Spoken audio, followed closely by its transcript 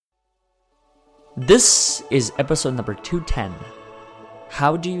This is episode number 210.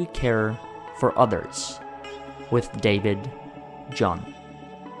 How do you care for others? With David, Jeong.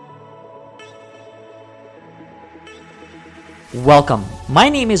 Welcome. My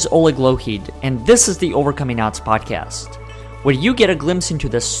name is Oleg Lohid, and this is the Overcoming Odds podcast, where you get a glimpse into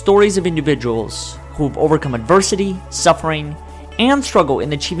the stories of individuals who've overcome adversity, suffering, and struggle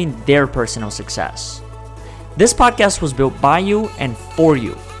in achieving their personal success. This podcast was built by you and for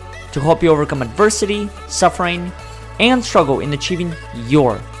you, to help you overcome adversity, suffering, and struggle in achieving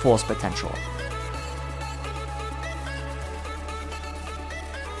your fullest potential.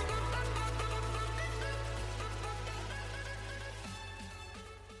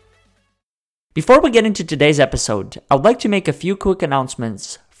 Before we get into today's episode, I would like to make a few quick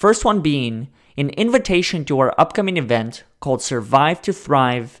announcements. First one being an invitation to our upcoming event called Survive to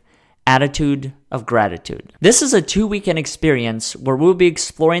Thrive Attitude of Gratitude. This is a 2-weekend experience where we'll be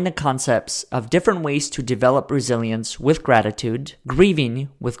exploring the concepts of different ways to develop resilience with gratitude, grieving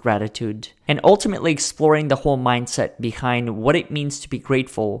with gratitude, and ultimately exploring the whole mindset behind what it means to be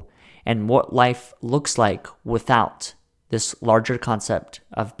grateful and what life looks like without this larger concept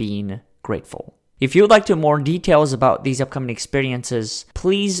of being grateful. If you would like to know more details about these upcoming experiences,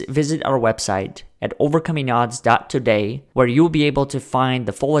 please visit our website at overcomingodds.today, where you'll be able to find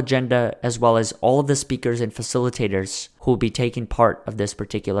the full agenda as well as all of the speakers and facilitators who will be taking part of this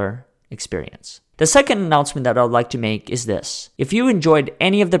particular experience. The second announcement that I would like to make is this. If you enjoyed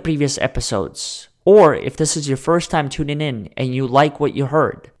any of the previous episodes, or if this is your first time tuning in and you like what you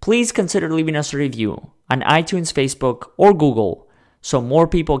heard, please consider leaving us a review on iTunes, Facebook, or Google, so more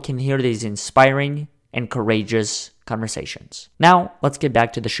people can hear these inspiring and courageous conversations. Now, let's get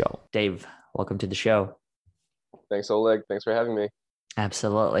back to the show. Dave, welcome to the show. Thanks, Oleg. Thanks for having me.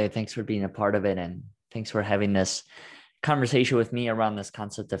 Absolutely. Thanks for being a part of it, and thanks for having this conversation with me around this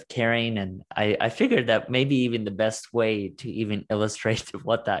concept of caring. And I figured that maybe even the best way to even illustrate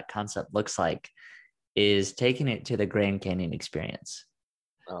what that concept looks like is taking it to the Grand Canyon experience.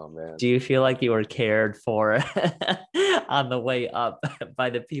 Oh, man. Do you feel like you were cared for on the way up by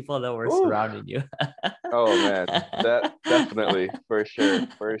the people that were surrounding you? Oh, man. That definitely, for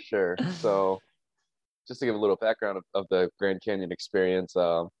sure. So just to give a little background of the Grand Canyon experience,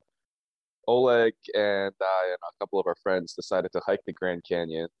 Oleg and I and a couple of our friends decided to hike the Grand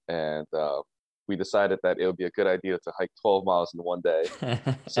Canyon, and we decided that it would be a good idea to hike 12 miles in one day.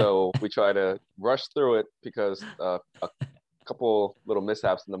 So we try to rush through it because a couple little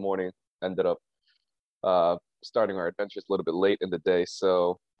mishaps in the morning ended up starting our adventures a little bit late in the day.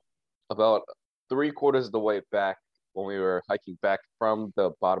 So about 3/4 of the way back, when we were hiking back from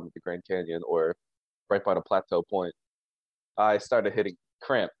the bottom of the Grand Canyon, or right by the plateau point, I started hitting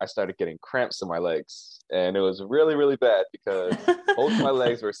cramp. I started getting cramps in my legs, and it was really, really bad because both my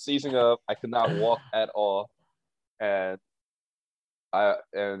legs were seizing up. I could not walk at all, and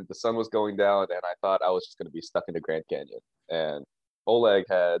the sun was going down, and I thought I was just going to be stuck in the Grand Canyon. And Oleg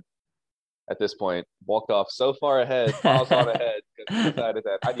had, at this point, walked off so far ahead, miles on ahead, because he decided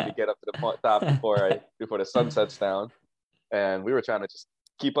that I need to get up to the top before the sun sets down. And we were trying to just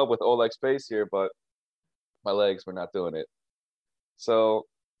keep up with Oleg's pace here, but my legs were not doing it. So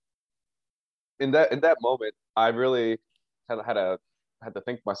in that moment, I really had to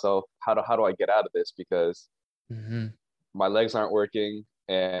think to myself, how do I get out of this? Because my legs aren't working,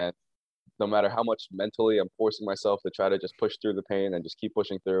 and no matter how much mentally I'm forcing myself to try to just push through the pain and just keep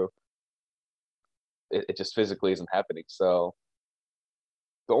pushing through, it just physically isn't happening. So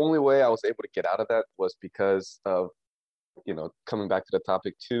the only way I was able to get out of that was because of, coming back to the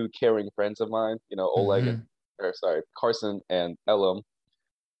topic, two caring friends of mine, Carson and Elam,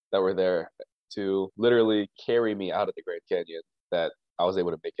 that were there to literally carry me out of the Grand Canyon, that I was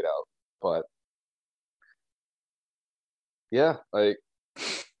able to make it out. But yeah, like,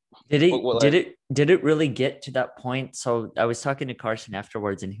 Did it really get to that point? So I was talking to Carson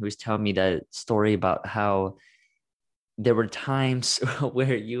afterwards, and he was telling me the story about how there were times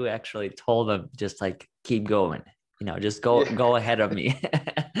where you actually told him, just like, keep going, just go ahead of me.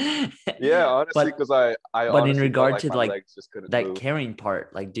 Yeah, honestly, because I but in honestly felt regard like to my like legs just couldn't that move. carrying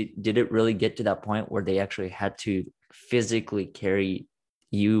part, like did it really get to that point where they actually had to physically carry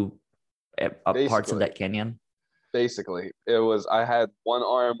you up parts of that canyon? Basically, it was, I had one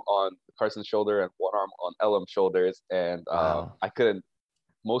arm on Carson's shoulder and one arm on Elam's shoulders, and Wow. I couldn't.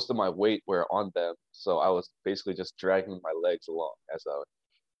 Most of my weight were on them, so I was basically just dragging my legs along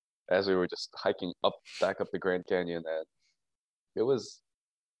as we were just hiking back up the Grand Canyon, and it was.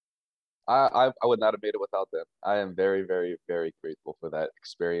 I would not have made it without them. I am very, very, very grateful for that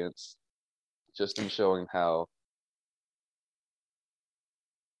experience, just in showing how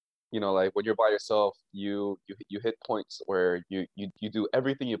like when you're by yourself, you hit points where you do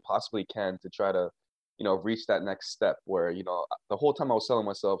everything you possibly can to try to, reach that next step where, the whole time I was telling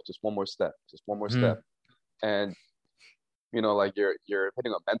myself, just one more step, just one more step. Mhm. And, like you're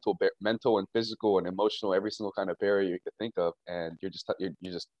hitting a mental and physical and emotional, every single kind of barrier you could think of. And you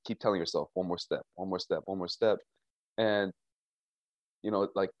just keep telling yourself one more step, one more step, one more step. And,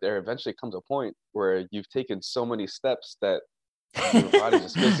 like there eventually comes a point where you've taken so many steps that your body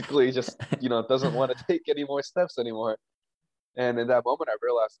just physically just doesn't want to take any more steps anymore. And in that moment I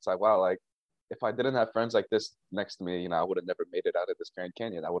realized, it's like, wow, like if I didn't have friends like this next to me, I would have never made it out of this Grand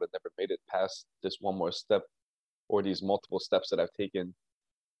Canyon. I would have never made it past this one more step, or these multiple steps that I've taken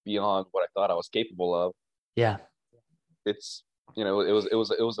beyond what I thought I was capable of. Yeah. It's it was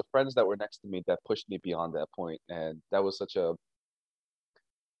the friends that were next to me that pushed me beyond that point. And that was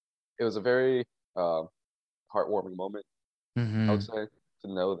it was a very uh, heartwarming moment, I would Hmm. say, to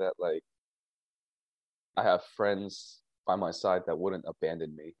know that, like, I have friends by my side that wouldn't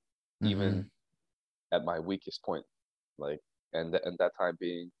abandon me, even Hmm. at my weakest point. Like, and that time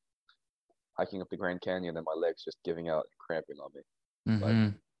being hiking up the Grand Canyon and my legs just giving out and cramping on me. Like, Hmm.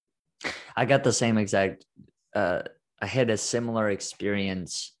 I got the same exact uh I had a similar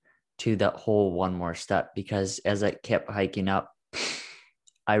experience to that whole one more step, because as I kept hiking up,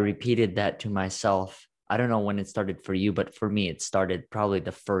 I repeated that to myself. I don't know when it started for you, but for me it started probably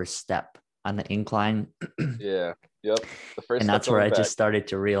the first step on the incline. yeah, yep. The first And step that's where going I back. just started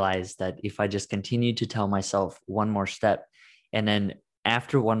to realize that if I just continued to tell myself one more step, and then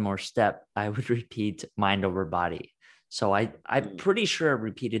after one more step, I would repeat mind over body. So I'm Mm, pretty sure I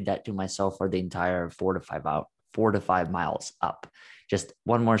repeated that to myself for the entire 4 to 5 miles up. Just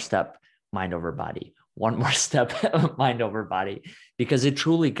one more step, mind over body. One more step, mind over body. Because it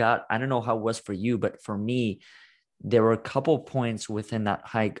truly got, I don't know how it was for you, but for me, there were a couple points within that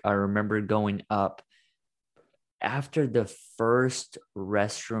hike. I remember going up after the first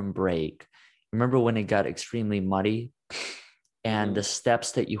restroom break. Remember when it got extremely muddy and hmm. the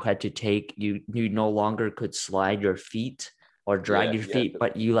steps that you had to take, you no longer could slide your feet or drag Yeah, your yeah. feet,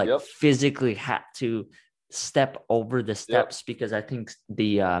 but you like Yep, physically had to step over the yep. steps, because I think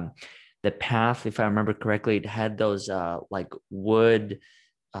the path, if I remember correctly, it had those like wood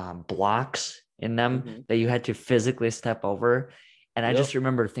blocks in them Hmm. that you had to physically step over. And I Yep. just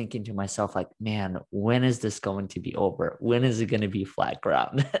remember thinking to myself, like, man, when is this going to be over? When is it going to be flat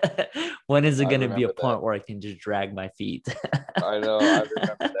ground? When is it I going to be a remember that. point where I can just drag my feet? I know, I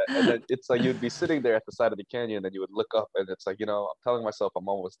remember that. And then it's like you'd be sitting there at the side of the canyon and you would look up and it's like, I'm telling myself I'm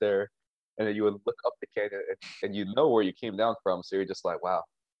almost there. And then you would look up the canyon and you know where you came down from. So you're just like, wow,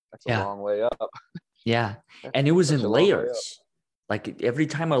 that's a Yeah. long way up. Yeah. That's And it was such in a long way up. layers. Like every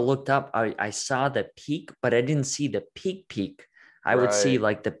time I looked up, I saw the peak, but I didn't see the peak. I would see Right,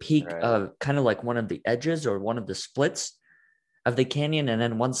 like the peak right. of kind of like one of the edges or one of the splits of the canyon. And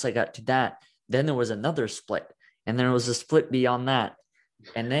then once I got to that, then there was another split. And then there was a split beyond that.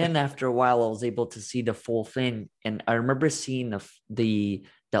 And then after a while, I was able to see the full thing. And I remember seeing the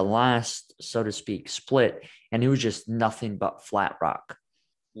last, so to speak, split, and it was just nothing but flat rock.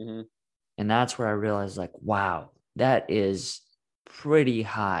 Hmm. And that's where I realized, like, wow, that is pretty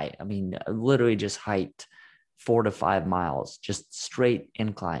high. I mean, I literally just hiked 4 to 5 miles, just straight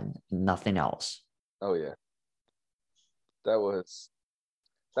incline, nothing else. Oh yeah. That was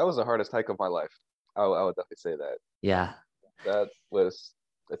that was the hardest hike of my life. I would definitely say that. Yeah. That was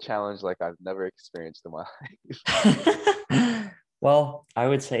a challenge like I've never experienced in my life. Well, I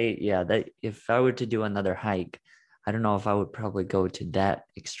would say, yeah, that if I were to do another hike, I don't know if I would probably go to that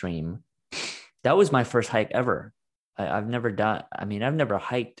extreme. That was my first hike ever. I've never done, I mean, I've never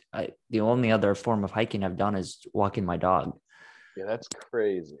hiked. The only other form of hiking I've done is walking my dog. Yeah, that's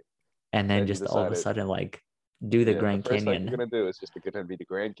crazy. And then That you just all of a decided, sudden, like, do the yeah, the Grand first hike you're Canyon. gonna do is just gonna be the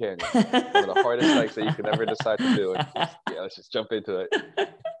Grand Canyon. One of the hardest hikes that you could ever decide to do, and just, yeah, let's just jump into it.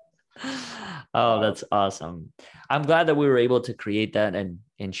 Oh, Wow. that's awesome. I'm glad that we were able to create that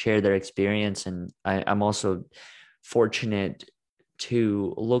and share their experience. And I'm also fortunate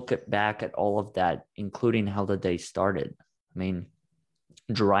to back at all of that, including how the day started. I mean,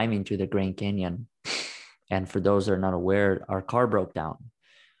 driving to the Grand Canyon. And for those that are not aware, our car broke down.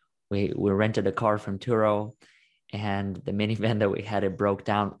 We rented a car from Turo, and the minivan that we had, it broke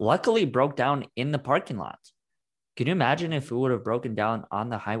down. Luckily, broke down in the parking lot. Can you imagine if it would have broken down on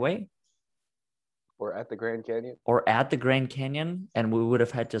the highway Or at the Grand Canyon. or at the Grand Canyon, and we would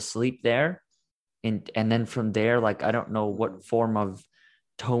have had to sleep there? And then from there, like, I don't know Mm, what form of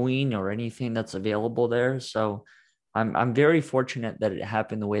towing or anything that's available there. So I'm very fortunate that it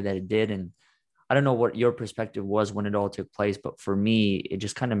happened the way that it did. And I don't know what your perspective was when it all took place, but for me, it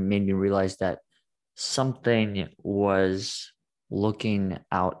just kind of made me realize that something was looking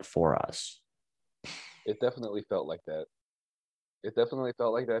out for us. It definitely felt like that. It definitely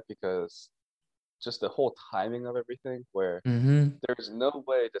felt like that because just the whole timing of everything, where Mm-hmm. there's no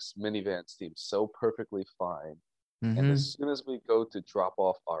way this minivan seems so perfectly fine. And as Mm-hmm. soon as we go to drop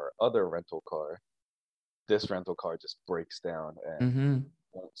off our other rental car, this rental car just breaks down and Mm-hmm.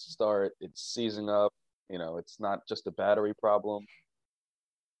 won't start. It's seizing up. It's not just a battery problem.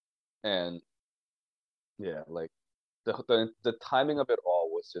 And yeah, like the timing of it all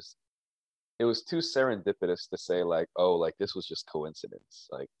was just, it was too serendipitous to say like, oh, like this was just coincidence.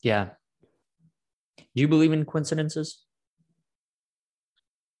 Like, Yeah. Do you believe in coincidences?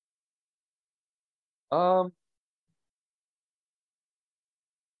 um,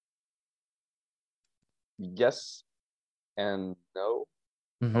 yes and no,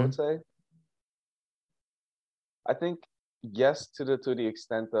 I would Mm-hmm. say. I think yes to the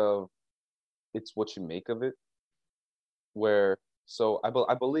extent of it's what you make of it. Where so I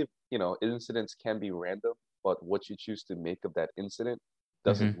believe incidents can be random, but what you choose to make of that incident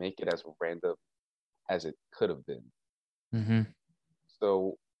doesn't Mm-hmm. make it as random as it could have been. Mm-hmm.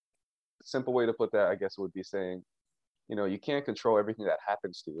 So simple way to put that, I guess, would be saying, you can't control everything that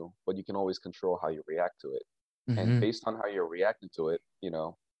happens to you, but you can always control how you react to it. And Mm-hmm. based on how you're reacting to it,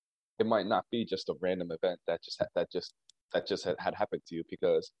 it might not be just a random event that just had happened to you.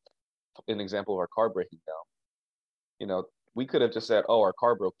 Because an example of our car breaking down, you know, we could have just said, "Oh, our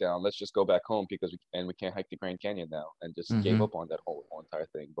car broke down. Let's just go back home because we can't hike the Grand Canyon now," and just gave Mm-hmm. up on that whole entire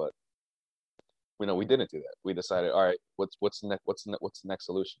thing. But we didn't do that. We decided, all right, what's the next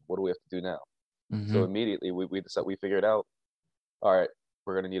solution? What do we have to do now? So Mm-hmm. immediately we figured out, all right,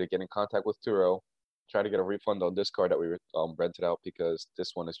 we're gonna need to get in contact with Turo, try to get a refund on this car that we rented out because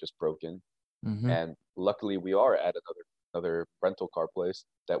this one is just broken. Mm-hmm. And luckily, we are at another rental car place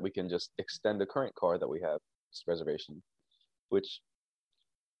that we can just extend the current car that we have reservation, which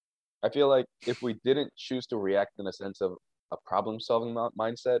I feel like if we didn't choose to react in a sense of a problem-solving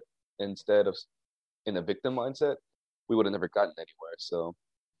mindset instead of in a victim mindset, we would have never gotten anywhere. So,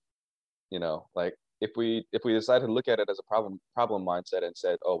 like if we decided to look at it as a problem mindset and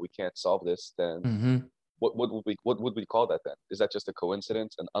said, "Oh, we can't solve this," then Mm-hmm. what would we call that then? Is that just a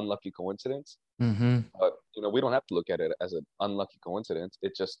coincidence, an unlucky coincidence? Mm-hmm. But we don't have to look at it as an unlucky coincidence.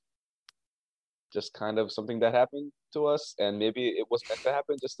 It just kind of something that happened to us, and maybe it was meant to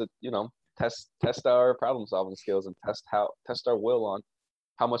happen just to test our problem solving skills and test our will on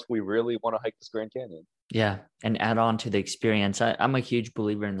how much we really want to hike this Grand Canyon. Yeah. And add on to the experience. I'm a huge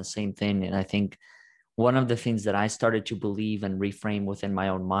believer in the same thing. And I think one of the things that I started to believe and reframe within my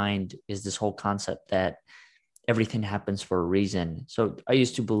own mind is this whole concept that everything happens for a reason. So I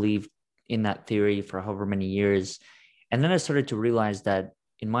used to believe in that theory for however many years. And then I started to realize that,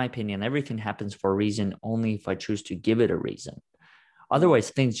 in my opinion, everything happens for a reason only if I choose to give it a reason. Mm, Otherwise,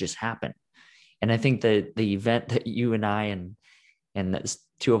 things just happen. And I think that the event that you and I and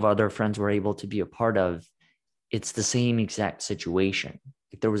two of our other friends were able to be a part of, it's the same exact situation.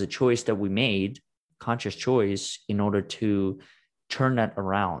 Like there was a choice that we made, conscious choice, in order to turn that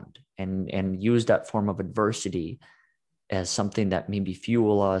around and use that form of adversity as something that maybe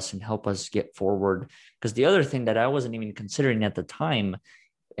fuel us and help us get forward. Because the other thing that I wasn't even considering at the time,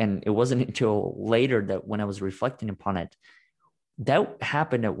 and it wasn't until later that when I was reflecting upon it, that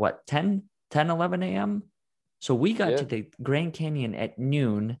happened at what, 11 a.m. So we got yeah. to the Grand Canyon at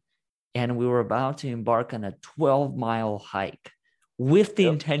noon and we were about to embark on a 12-mile hike with the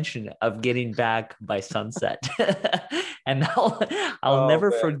Yep. intention of getting back by sunset. And I'll Oh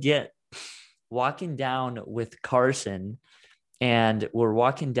never man. forget walking down with Carson, and we're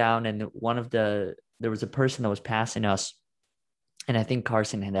walking down and there was a person that was passing us, and I think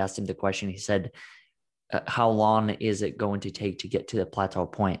Carson had asked him the question. He said, how long is it going to take to get to the plateau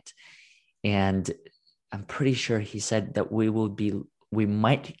point? And I'm pretty sure he said that we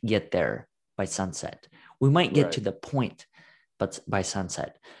might get there by sunset. We might get Right. to the point, but by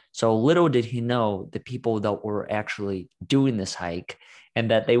sunset. So little did he know the people that were actually doing this hike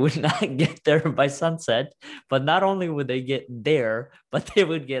and that they would not get there by sunset, but not only would they get there, but they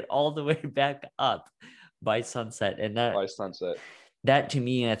would get all the way back up by sunset. And By sunset. that to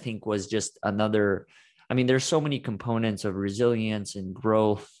me, I think was just another, I mean, there's so many components of resilience and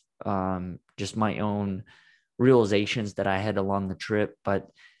growth, just my own realizations that I had along the trip, but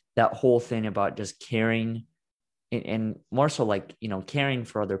that whole thing about just caring and more so like, caring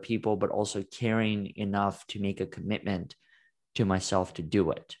for other people, but also caring enough to make a commitment to myself to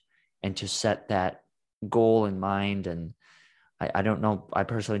do it and to set that goal in mind. And I don't know. I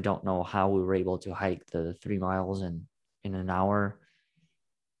personally don't know how we were able to hike the 3 miles in an hour.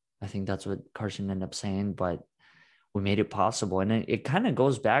 I think that's what Carson ended up saying, but we made it possible. And it kind of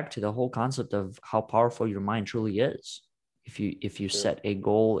goes back to the whole concept of how powerful your mind truly is. If you True. set a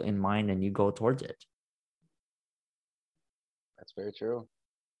goal in mind and you go towards it. That's very true.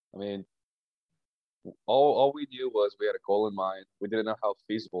 I mean, all we knew was we had a goal in mind. We didn't know how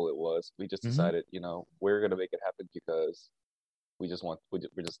feasible it was. We just Mm-hmm. decided, we're gonna make it happen because we just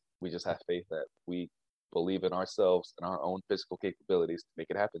have faith that we believe in ourselves and our own physical capabilities to make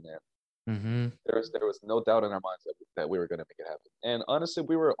it happen. And Mm-hmm. there was no doubt in our minds that we were gonna make it happen. And honestly,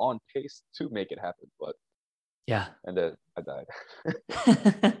 we were on pace to make it happen. But Yeah. and then I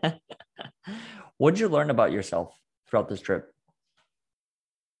died. What did you learn about yourself throughout this trip?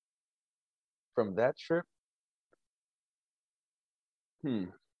 From that trip, hmm,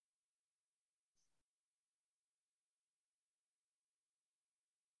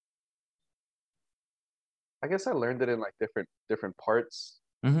 I guess I learned it in like different parts.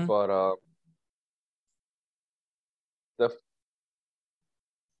 Mm-hmm. But the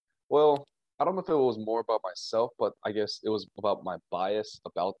well, I don't know if it was more about myself, but I guess it was about my bias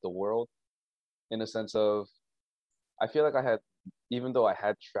about the world in a sense of I feel like I had, even though I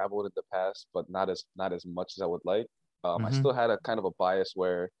had traveled in the past, but not as much as I would like. I Mm-hmm. still had a kind of a bias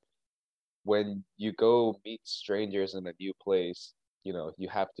where when you go meet strangers in a new place, you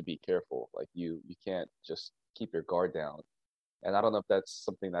have to be careful. Like you can't just keep your guard down. And I don't know if that's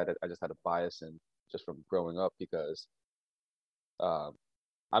something that I just had a bias in just from growing up because um,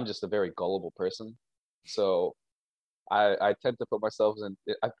 I'm just a very gullible person. So I tend to put myself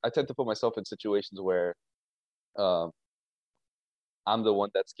I tend to put myself in situations where um, I'm the one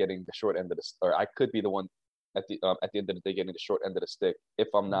that's getting the short end of the or I could be the one at the end of the day getting the short end of the stick if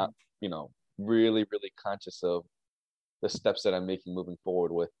I'm not really really conscious of the steps that I'm making moving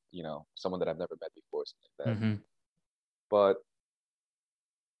forward with someone that I've never met before, something like that. Mm-hmm. But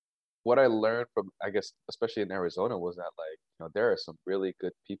what I learned from, I guess, especially in Arizona, was that like there are some really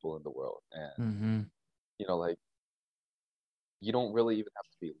good people in the world, and Mm-hmm. like you don't really even have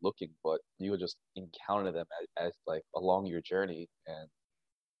to be looking, but you will just encounter them as like along your journey, and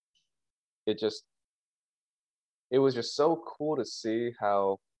it just it was just so cool to see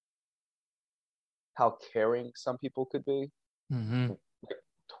how caring some people could be, Mm-hmm. like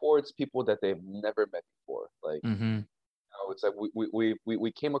towards people that they've never met before. Like Mm-hmm. it's like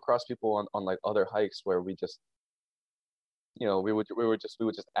we came across people on like other hikes where we just we would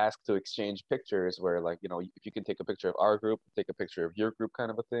just ask to exchange pictures where like if you can take a picture of our group, take a picture of your group, kind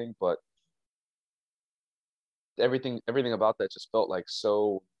of a thing. But everything about that just felt like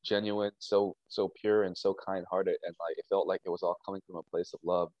so genuine, so pure, and so kind-hearted, and like it felt like it was all coming from a place of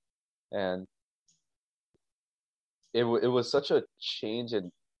love. And it was such a change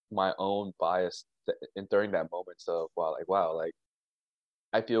in my own bias and during that moment of wow, like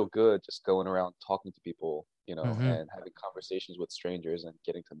I feel good just going around talking to people, Mm-hmm. and having conversations with strangers and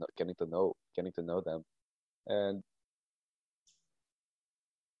getting to know them. And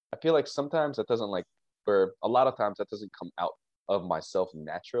I feel like sometimes that doesn't like, or a lot of times that doesn't come out of myself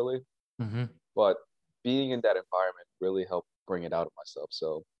naturally, Mm-hmm. but being in that environment really helped bring it out of myself.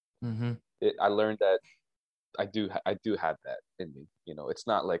 So Mm-hmm. I learned that I do have that in me. It's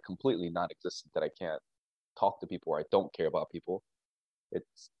not like completely non-existent that I can't talk to people or I don't care about people.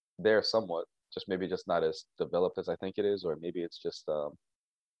 It's there somewhat, just maybe just not as developed as I think it is, or maybe it's just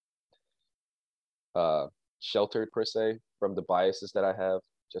uh sheltered per se from the biases that I have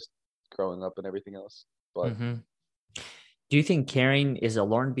just growing up and everything else. But Mm-hmm. Do you think caring is a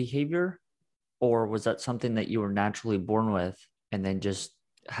learned behavior, or was that something that you were naturally born with and then just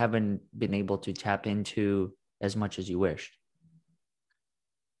haven't been able to tap into as much as you wished?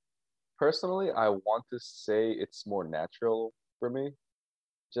 personally, I want to say it's more natural for me,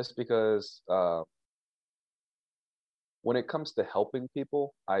 just because when it comes to helping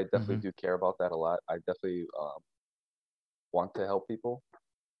people, I definitely Mm-hmm. do care about that a lot. I definitely want to help people,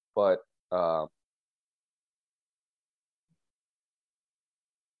 but um,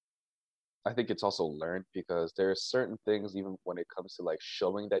 I think it's also learned because there are certain things, even when it comes to like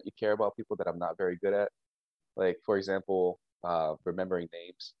showing that you care about people, that I'm not very good at. Like, for example, remembering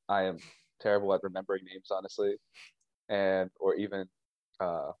names. I am terrible at remembering names, honestly, and or even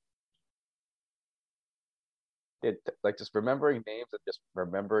uh, it like just remembering names and just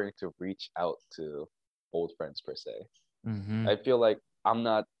remembering to reach out to old friends per se. Mm-hmm. I feel like I'm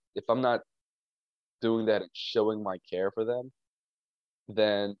not if I'm not doing that and showing my care for them,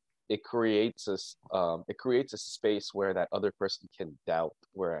 then it creates a space where that other person can doubt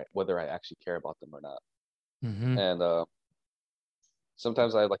whether I actually care about them or not. Mm-hmm. And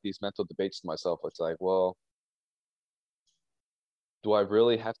sometimes I have like these mental debates to myself. It's like, well, do I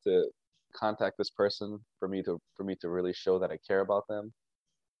really have to contact this person for me to really show that I care about them?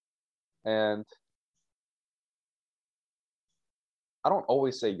 And I don't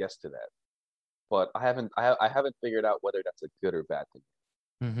always say yes to that, but I haven't figured out whether that's a good or bad thing.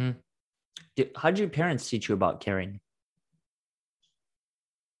 Mm-hmm. How did your parents teach you about caring?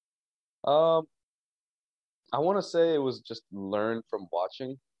 Um, I want to say it was just learned from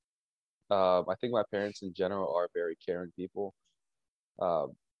watching. I think my parents in general are very caring people.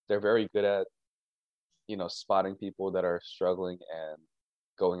 Um, they're very good at, spotting people that are struggling and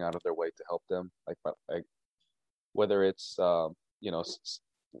going out of their way to help them. Like whether it's, one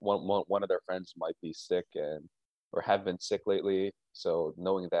of their friends might be sick and or have been sick lately, so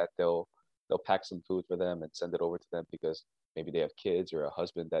knowing that they'll pack some food for them and send it over to them because maybe they have kids or a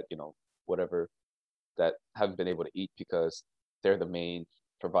husband that, whatever, that haven't been able to eat because they're the main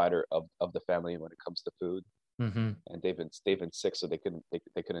provider of the family when it comes to food, Mm-hmm. and they've been sick, so they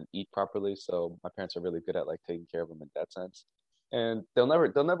couldn't eat properly. So my parents are really good at like taking care of them in that sense. And they'll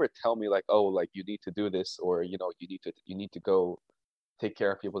never tell me like, oh, like you need to do this, or you need to go take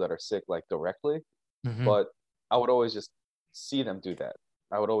care of people that are sick like directly. Mm-hmm. But I would always just see them do that.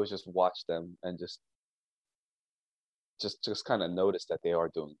 I would always just watch them and just kind of notice that they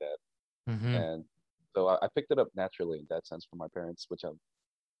are doing that. Mm-hmm. And so I picked it up naturally in that sense from my parents, which I'm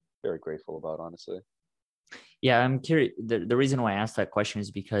very grateful about, honestly. Yeah, I'm curious. The reason why I asked that question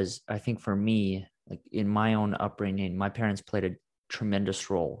is because I think for me, like in my own upbringing, my parents played a tremendous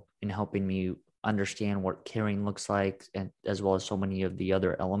role in helping me understand what caring looks like, and as well as so many of the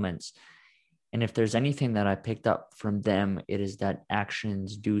other elements. And if there's anything that I picked up from them, it is that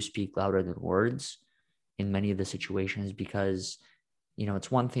actions do speak louder than words in many of the situations, because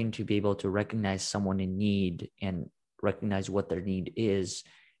it's one thing to be able to recognize someone in need and recognize what their need is,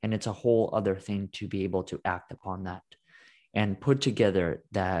 and it's a whole other thing to be able to act upon that and put together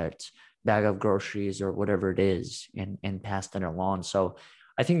that bag of groceries or whatever it is, and pass that along. So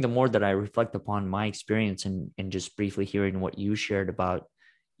I think the more that I reflect upon my experience, and just briefly hearing what you shared about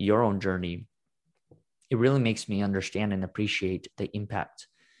your own journey, it really makes me understand and appreciate the impact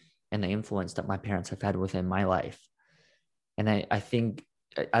and the influence that my parents have had within my life. And I think,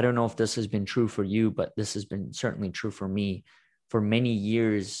 I don't know if this has been true for you, but this has been certainly true for me. For many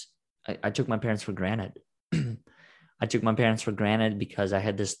years, I took my parents for granted. I took my parents for granted because I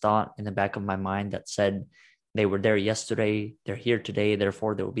had this thought in the back of my mind that said they were there yesterday, they're here today,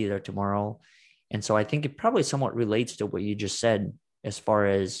 therefore they will be there tomorrow. And so I think it probably somewhat relates to what you just said, as far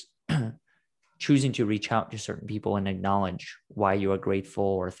as choosing to reach out to certain people and acknowledge why you are grateful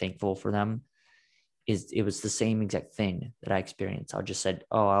or thankful for them. It was the same exact thing that I experienced. I just said,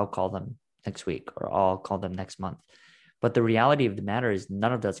 oh, I'll call them next week, or I'll call them next month. But the reality of the matter is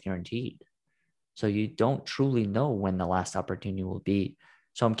none of that's guaranteed. So you don't truly know when the last opportunity will be.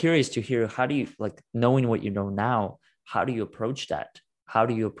 So I'm curious to hear, how do you, like, knowing what you know now, how do you approach that? How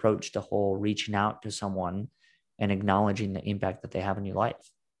do you approach the whole reaching out to someone and acknowledging the impact that they have in your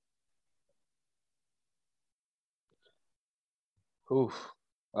life? Oof.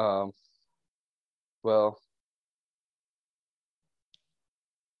 Um, well,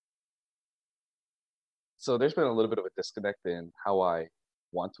 so there's been a little bit of a disconnect in how I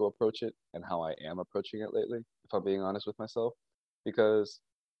want to approach it and how I am approaching it lately, if I'm being honest with myself. Because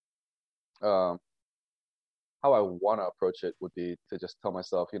um, how I want to approach it would be to just tell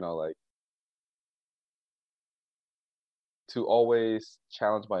myself, like to always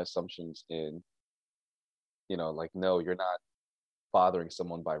challenge my assumptions in, like, no, you're not bothering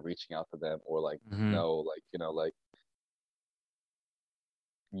someone by reaching out to them, or like, Mm-hmm. no, like, like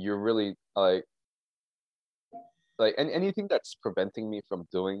you're really like anything that's preventing me from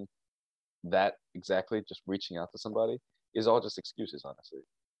doing that exactly, just reaching out to somebody, is all just excuses, honestly.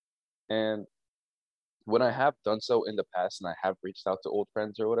 And when I have done so in the past and I have reached out to old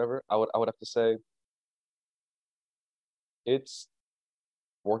friends or whatever, I would have to say it's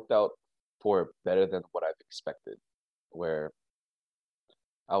worked out for better than what I've expected. Where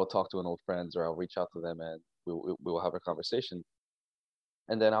I will talk to an old friends, or I'll reach out to them and we will have a conversation,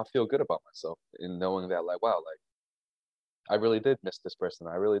 and then I'll feel good about myself in knowing that, like, wow, like I really did miss this person.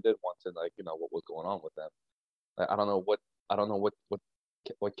 I really did want to, like, what was going on with them. Like, I don't know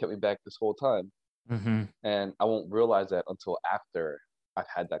what kept me back this whole time, Mm-hmm. and I won't realize that until after I've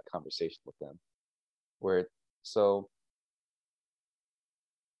had that conversation with them. Where so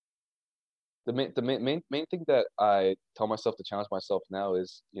the main thing that I tell myself to challenge myself now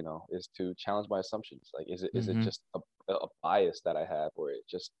is to challenge my assumptions. Like, is it Mm-hmm. just a bias that I have, or it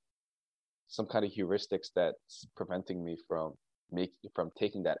just some kind of heuristics that's preventing me from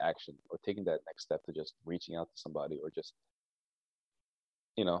taking that action or taking that next step to just reaching out to somebody, or just,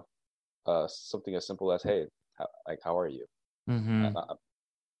 you know, something as simple as, hey, how are you? I, Mm-hmm. I,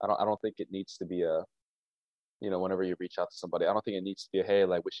 I don't think it needs to be a, whenever you reach out to somebody, I don't think it needs to be a, hey,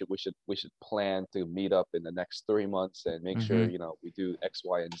 like we should plan to meet up in the next 3 months and make sure, Mm-hmm. we do X,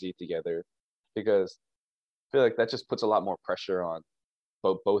 Y, and Z together, because I feel like that just puts a lot more pressure on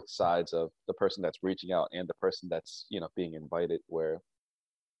both sides of the person that's reaching out and the person that's, being invited, where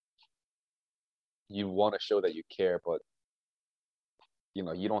you want to show that you care, but you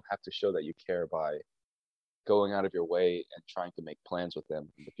don't have to show that you care by going out of your way and trying to make plans with them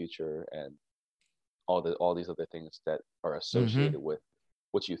in the future, and all these other things that are Mm-hmm. associated with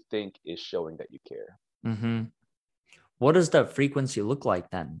what you think is showing that you care. Mm-hmm. What does that frequency look like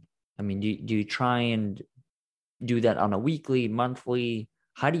then? I mean, do you try and do that on a weekly, monthly?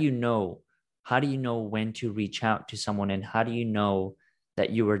 How do you know? How do you know when to reach out to someone, and how do you know that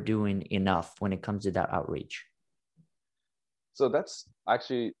you are doing enough when it comes to that outreach? So that's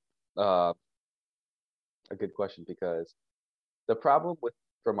actually uh, a good question, because the problem with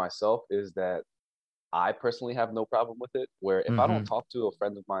for myself is that I personally have no problem with it. Where if I don't Mm-hmm. talk to a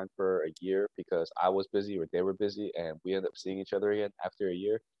friend of mine for a year because I was busy or they were busy, and we end up seeing each other again after a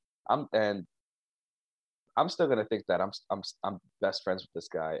year, I'm still gonna think that I'm best friends with this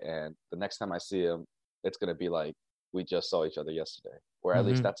guy, and the next time I see him, it's gonna be like we just saw each other yesterday, or at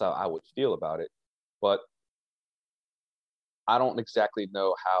least Mm-hmm. that's how I would feel about it. But I don't exactly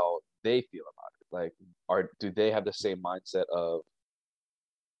know how they feel about it. Like, do they have the same mindset of,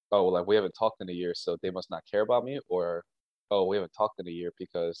 oh, well, like we haven't talked in a year, so they must not care about me, or, oh, we haven't talked in a year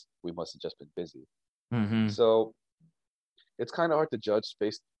because we must have just been busy. Mm-hmm. So it's kind of hard to judge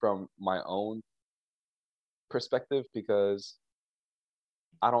based from my own perspective, because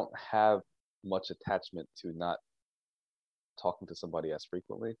I don't have much attachment to not talking to somebody as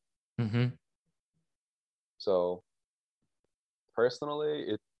frequently. Mm-hmm. So personally,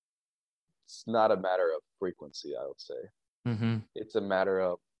 it's not a matter of frequency, I would say. Mm-hmm. It's a matter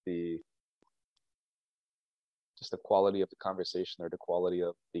of the just the quality of the conversation, or the quality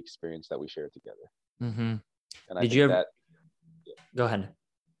of the experience that we share together. Mm-hmm. And I Did you think ever that, yeah, go ahead?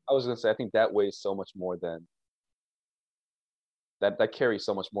 I was gonna say, I think that weighs so much more than that carries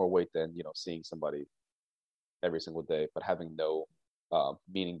so much more weight than, seeing somebody every single day, but having no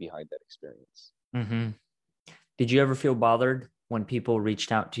meaning behind that experience. Mm-hmm. Did you ever feel bothered when people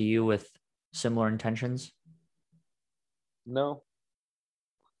reached out to you with similar intentions? No,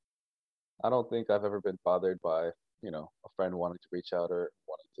 I don't think I've ever been bothered by, a friend wanting to reach out or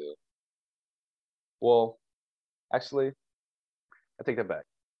wanting to. Well, actually, I take that back,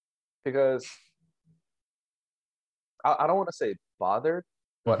 because I don't want to say bothered,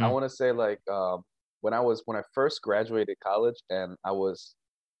 but I Mm-hmm. want to say, like, when I first graduated college and I was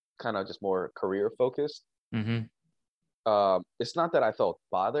kind of just more career focused. Mm-hmm. It's not that I felt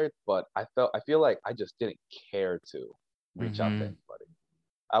bothered, but I feel like I just didn't care to reach out to Mm-hmm. anybody.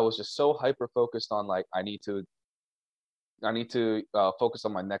 I was just so hyper focused on, like, I need to focus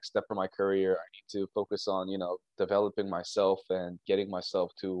on my next step for my career. I need to focus on, developing myself and getting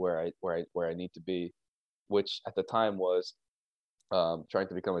myself to where I need to be, which at the time was trying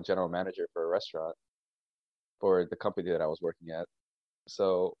to become a general manager for a restaurant for the company that I was working at.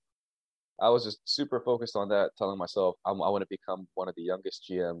 So I was just super focused on that, telling myself I want to become one of the youngest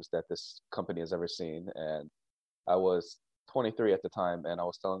GMs that this company has ever seen. And I was 23 at the time, and I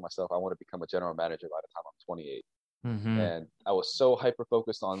was telling myself I want to become a general manager by the time I'm 28. Mm-hmm. And I was so hyper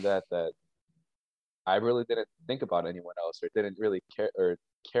focused on that I really didn't think about anyone else, or didn't really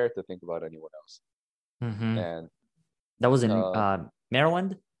care to think about anyone else. Mm-hmm. And That was in uh,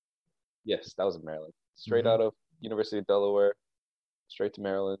 Maryland. yes, that was in Maryland, straight Mm-hmm. out of University of Delaware, straight to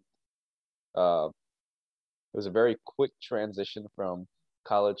Maryland. Uh, it was a very quick transition from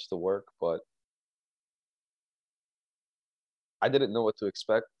college to work, but I didn't know what to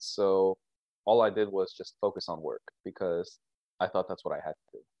expect. So all I did was just focus on work, because I thought that's what I had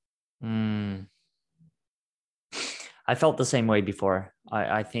to do. Mm. I felt the same way before.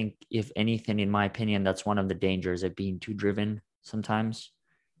 I think, if anything, in my opinion, that's one of the dangers of being too driven sometimes.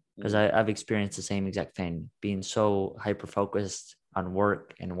 Because Mm, I've experienced the same exact thing, being so hyper focused on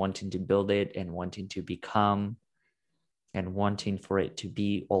work and wanting to build it and wanting to become and wanting for it to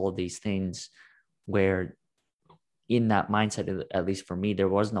be all of these things, where in that mindset, at least for me, there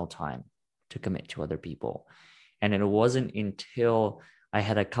was no time to commit to other people. And it wasn't until I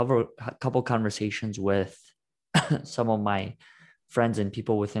had a couple conversations with some of my friends and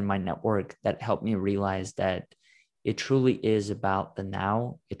people within my network that helped me realize that it truly is about the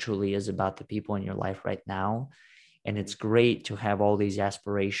now. It truly is about the people in your life right now. And it's great to have all these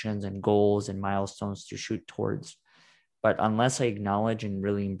aspirations and goals and milestones to shoot towards. But unless I acknowledge and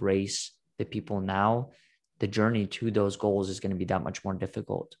really embrace the people now, the journey to those goals is going to be that much more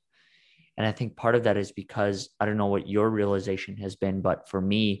difficult. And I think part of that is because I don't know what your realization has been, but for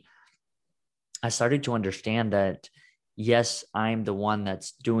me, I started to understand that, yes, I'm the one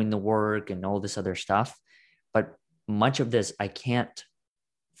that's doing the work and all this other stuff, but much of this I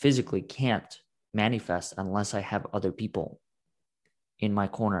physically can't manifest unless I have other people in my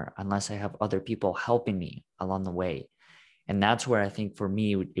corner, unless I have other people helping me along the way. And that's where I think for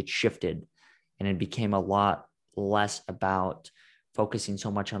me, it shifted and it became a lot less about focusing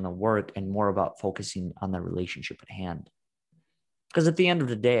so much on the work and more about focusing on the relationship at hand. Because at the end of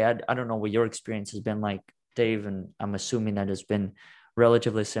the day, I don't know what your experience has been like, Dave, and I'm assuming that it's been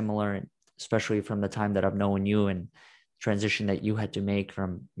relatively similar, especially from the time that I've known you and transition that you had to make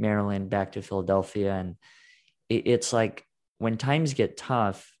from Maryland back to Philadelphia. And it's like when times get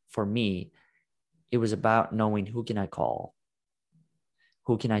tough for me, it was about knowing who can I call,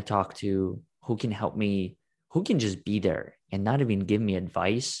 who can I talk to, who can help me, who can just be there and not even give me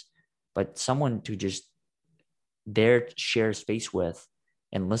advice, but someone to just there share space with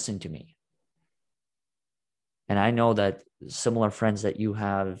and listen to me. And I know that similar friends that you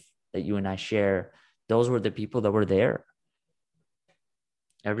have, that you and I share, those were the people that were there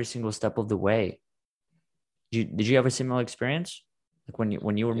every single step of the way. Did you have a similar experience? Like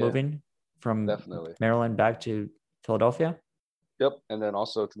when you were Yeah, moving from definitely. Maryland back to Philadelphia? Yep, and then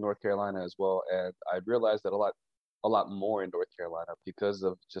also to North Carolina as well. And I realized that a lot more in North Carolina because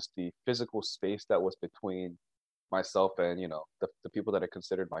of just the physical space that was between myself and, you know, the people that I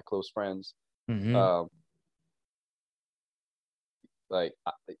considered my close friends. Mm-hmm. Um, like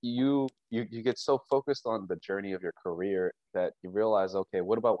you get so focused on the journey of your career that you realize, okay,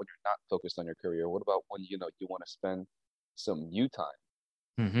 what about when you're not focused on your career? What about when, you know, you want to spend some you time?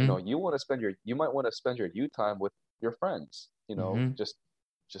 You know, Mm-hmm. you might want to spend your you time with your friends, you know, Mm-hmm.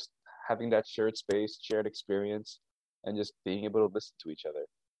 just having that shared space, shared experience, and just being able to listen to each other.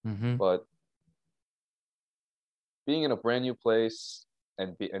 Mm-hmm. But being in a brand new place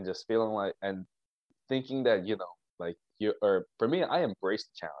and just feeling like and thinking that, you know, like you or for me, I embraced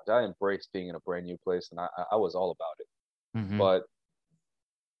the challenge. I embraced being in a brand new place, and I was all about it. Mm-hmm. But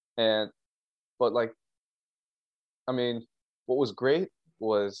and but like I mean, what was great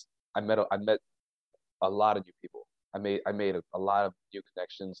was I met a lot of new people. I made a lot of new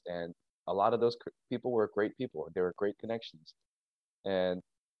connections, and a lot of those people were great people. They were great connections, and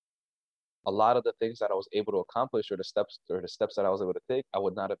a lot of the things that I was able to accomplish or the steps that I was able to take, I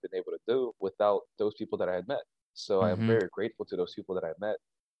would not have been able to do without those people that I had met. So I am Mm-hmm. very grateful to those people that I met.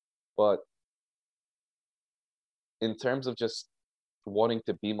 But in terms of just wanting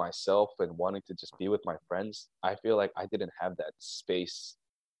to be myself and wanting to just be with my friends, I feel like I didn't have that space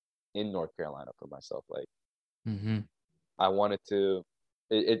in North Carolina for myself. Like Mm-hmm. I wanted to,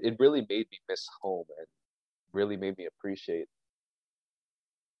 it really made me miss home and really made me appreciate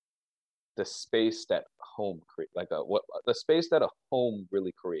the space that home create, like a what the space that a home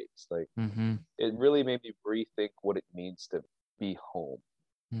really creates. Like Mm-hmm. it really made me rethink what it means to be home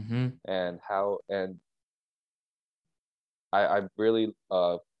Mm-hmm. and how and I really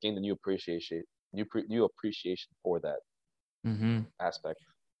gained a new appreciation for that Mm-hmm. aspect.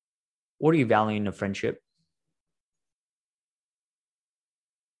 What do you value in a friendship?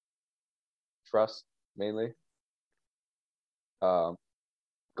 Trust mainly. Um,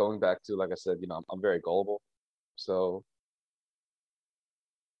 Going back to, like I said, you know, I'm very gullible, so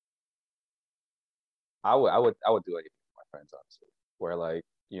I would do anything for my friends, honestly. Where like,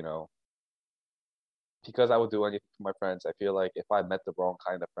 you know, because I would do anything for my friends, I feel like if I met the wrong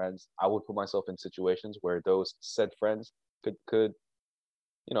kind of friends, I would put myself in situations where those said friends could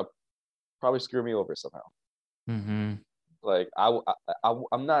you know, probably screw me over somehow. Mm-hmm. Like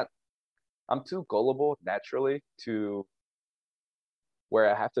I'm not, I'm too gullible naturally to where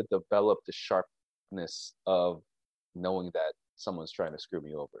I have to develop the sharpness of knowing that someone's trying to screw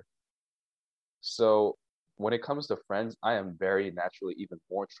me over. So when it comes to friends, I am very naturally even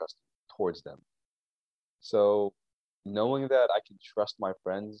more trusting towards them. So knowing that I can trust my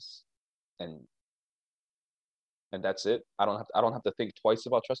friends and that's it. I don't have to think twice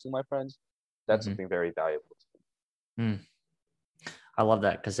about trusting my friends. That's Mm-hmm. something very valuable to Mm. I love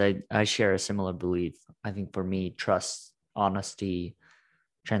that because I share a similar belief. I think for me, trust, honesty,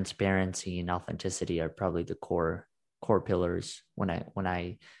 transparency, and authenticity are probably the core pillars when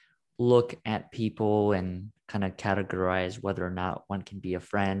I look at people and kind of categorize whether or not one can be a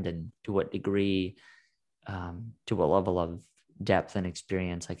friend and to what degree, to what level of depth and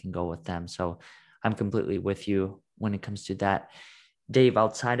experience I can go with them. So I'm completely with you when it comes to that. Dave,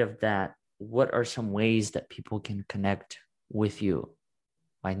 outside of that, what are some ways that people can connect with you?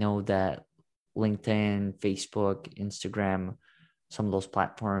 I know that LinkedIn, Facebook, Instagram, some of those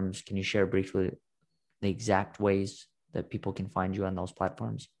platforms. Can you share briefly the exact ways that people can find you on those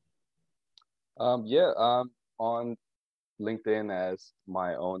platforms? Yeah, on LinkedIn as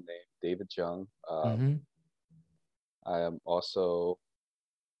my own name, David Jeong. Mm-hmm. I am also,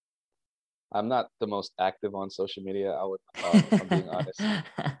 I'm not the most active on social media, if I'm being honest,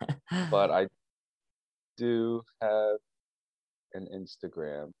 but I do have an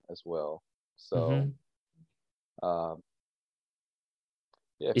Instagram as well. So, Mm-hmm. um,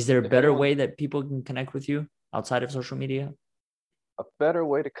 yeah, Is there a if better anyone, way that people can connect with you outside of social media? a better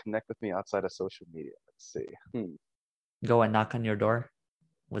way to connect with me outside of social media, let's see. Go and knock on your door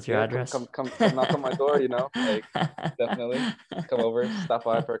with your Yeah, come, address. come, come, come knock on my door, like definitely come over, stop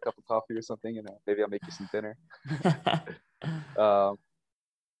by for a cup of coffee or something, maybe I'll make you some dinner. Um,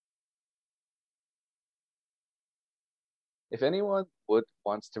 if anyone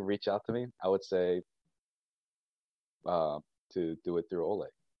wants to reach out to me, I would say um, to do it through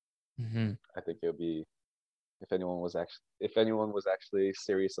Oleg. Mm-hmm. I think it would be if anyone was actually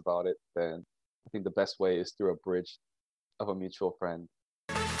serious about it, then I think the best way is through a bridge of a mutual friend.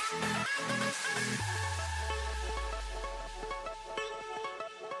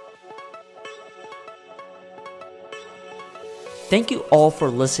 Thank you all for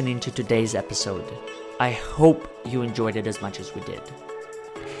listening to today's episode. I hope you enjoyed it as much as we did.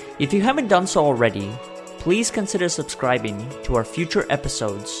 If you haven't done so already, please consider subscribing to our future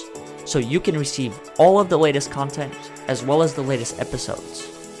episodes so you can receive all of the latest content as well as the latest episodes.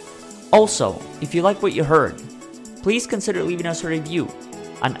 Also, if you like what you heard, please consider leaving us a review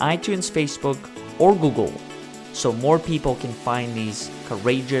on iTunes, Facebook, or Google so more people can find these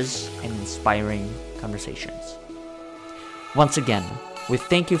courageous and inspiring conversations. Once again, we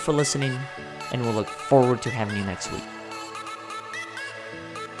thank you for listening, and we'll look forward to having you next week.